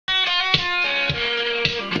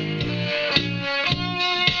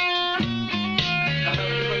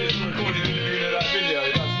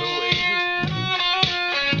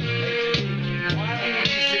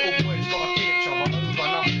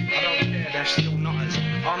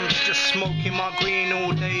just smoking my green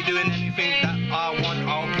all day, doing anything that I want.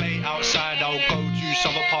 I'll play outside, I'll go to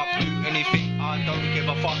Soph Park, do anything, I don't give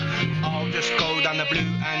a fuck. I'll just go down the blue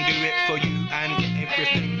and do it for you and get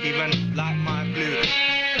everything, even like my blue.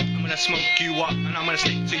 I'm gonna smoke you up and I'm gonna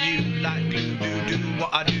stick to you like glue. Do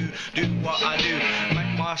what I do, do what I do.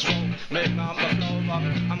 Make my smoke, make my flow up.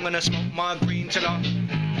 I'm gonna smoke my green till I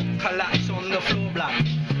collapse on the floor black.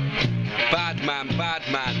 Bad man, bad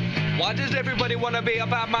man. Why does everybody want to be a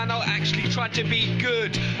bad man? I'll actually try to be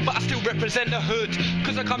good, but I still represent the hood.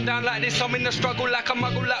 Cause I come down like this, I'm in the struggle like a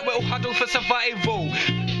muggle, like we'll huddle for survival.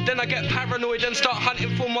 Then I get paranoid and start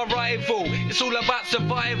hunting for my rival. It's all about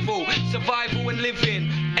survival, survival and living.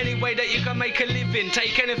 Any way that you can make a living,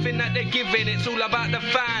 take anything that they're giving. It's all about the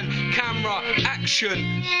fan, camera,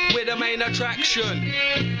 action. We're the main attraction.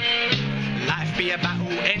 Life be a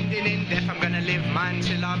battle, ending in death. I'm gonna live mine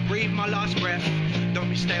till I breathe my last breath. Don't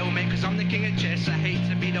be stalemate, cause I'm the king of chess. I hate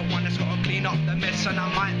to be the one that's gotta clean up the mess, and I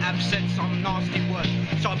might have said some nasty words,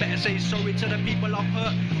 so I better say sorry to the people I've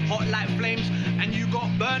hurt. Hot like flames, and you got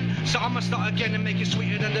burned, so I'ma start again and make it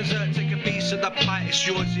sweeter than dessert. Take a piece of the pie, it's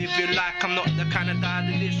yours if you like. I'm not the kind of guy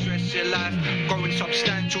that distress your life. Growing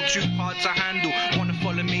substantial, too hard to handle. Wanna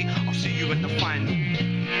follow me? I'll see you in the final.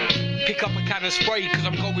 Pick up a can of spray, cause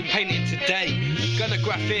I'm going painting today. Gonna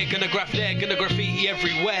graph here, gonna graph there, gonna graffiti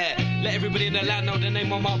everywhere. Let everybody in the land know the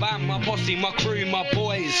name of my band, my posse, my crew, my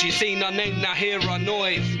boys. You seen our name, now hear our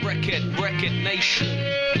noise. Wreck it, nation.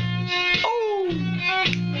 Oh!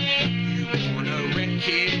 You wanna wreck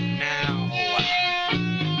it now?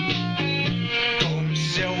 Don't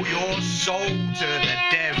sell your soul to the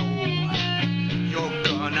devil. You're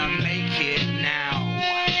gonna make it now.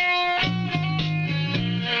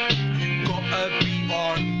 Be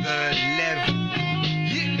on the level.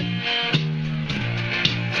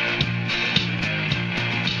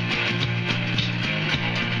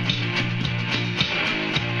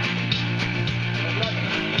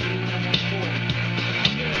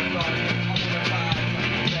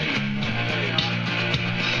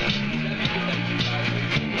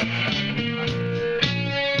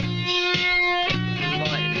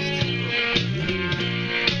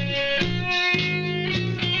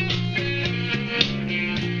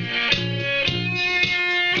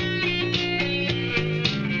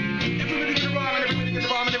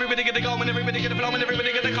 Everybody get the flow and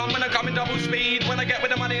everybody get the come, and I come in double speed. When I get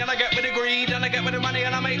with the money and I get with the greed, and I get with the money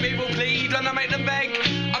and I make people plead, and I make them beg.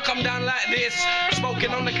 I come down like this,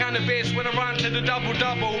 smoking on the cannabis. When I run to the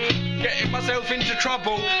double-double, getting myself into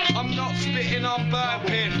trouble. I'm not spitting, I'm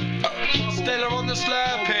burping. Stella on the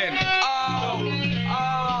slurping. Oh,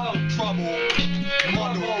 trouble,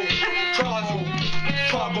 muddle, trouble.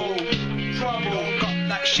 Got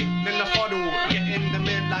that shit in the fuddle. Get in the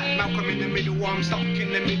middle like Malcolm in the middle. I'm stuck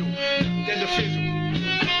in the middle. Then the fizzle.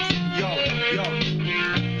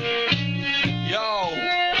 Yo.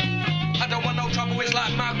 I don't want no trouble, it's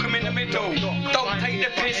like Malcolm in the middle. Don't take the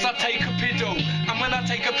piss, I take a piddle. And when I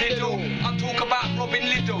take a piddle, I talk about Robin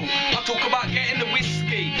Liddle. I talk about getting the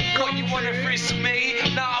whiskey. What, you wanna frisk me?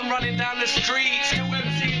 Now I'm running down the street, still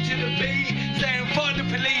MCing to the beat. Saying find the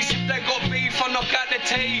police if they got beef, I knock out the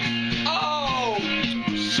teeth. Oh!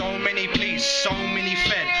 So many police, so many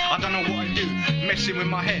fed. I don't know what I do, messing with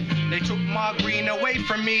my head. They took my green away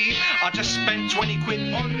from me. I just spent 20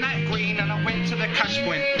 quid on that green and I went to the cash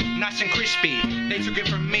point, nice and crispy. They took it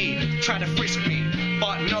from me, tried to frisk me,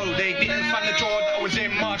 but no, they didn't find the drawer that was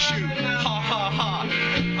in my shoe. Ha ha ha,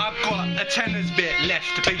 I've got a tenner's bit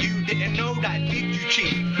left, but you didn't know that, did you,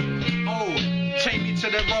 chief? Oh, take me to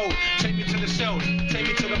the road, take me to the cells, take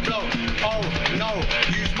me to the blow. Oh no,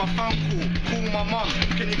 use my phone call my mum,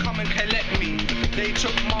 can you come and collect me? They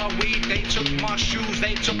took my weed, they took my shoes,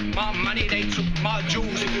 they took my money, they took my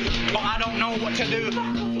jewels, but I don't know what to do.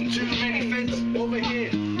 Too many feds over here,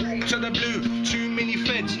 to the blue, too many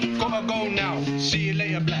feds, gotta go now, see you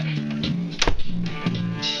later black.